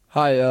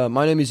Hi,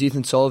 my name is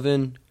Ethan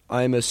Sullivan.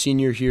 I'm a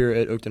senior here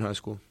at Oakton High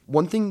School.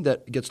 One thing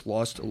that gets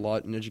lost a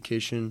lot in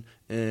education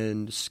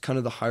and kind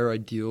of the higher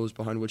ideals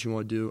behind what you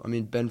want to do. I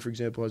mean, Ben, for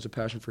example, has a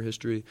passion for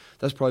history.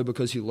 That's probably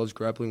because he loves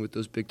grappling with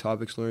those big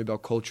topics, learning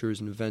about cultures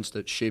and events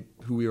that shape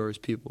who we are as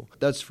people.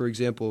 That's, for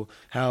example,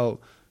 how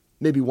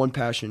maybe one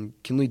passion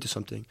can lead to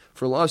something.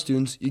 For a lot of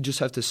students, you just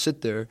have to sit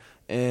there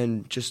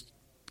and just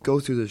go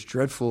through this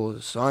dreadful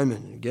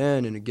assignment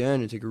again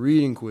and take a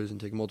reading quiz and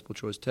take a multiple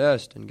choice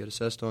test and get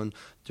assessed on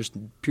just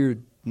pure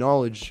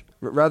knowledge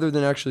rather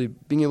than actually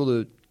being able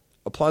to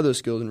apply those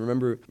skills and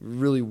remember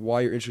really why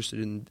you're interested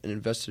in and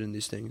invested in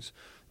these things.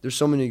 There's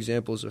so many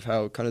examples of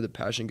how kind of the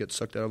passion gets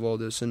sucked out of all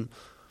this, and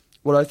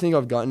what I think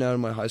I've gotten out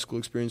of my high school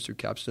experience through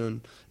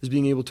Capstone is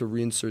being able to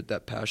reinsert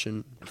that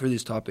passion for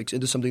these topics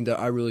into something that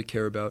I really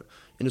care about,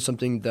 into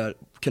something that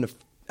can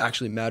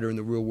actually matter in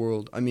the real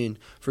world. I mean,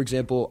 for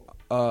example,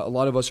 a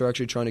lot of us are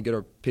actually trying to get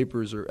our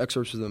papers or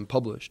excerpts of them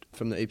published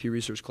from the AP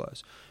research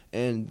class.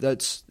 And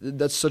that's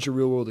such a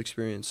real-world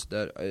experience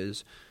that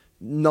is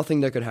nothing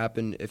that could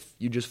happen if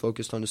you just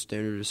focused on a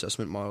standard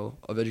assessment model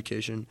of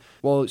education.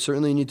 While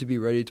certainly you need to be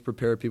ready to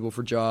prepare people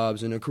for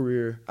jobs and a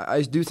career,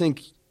 I do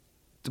think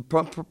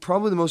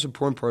probably the most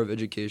important part of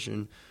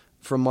education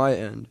from my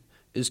end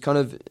is kind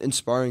of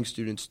inspiring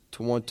students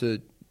to want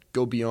to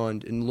go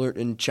beyond and learn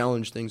and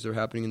challenge things that are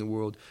happening in the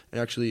world and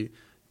actually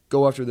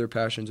go after their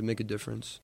passions and make a difference.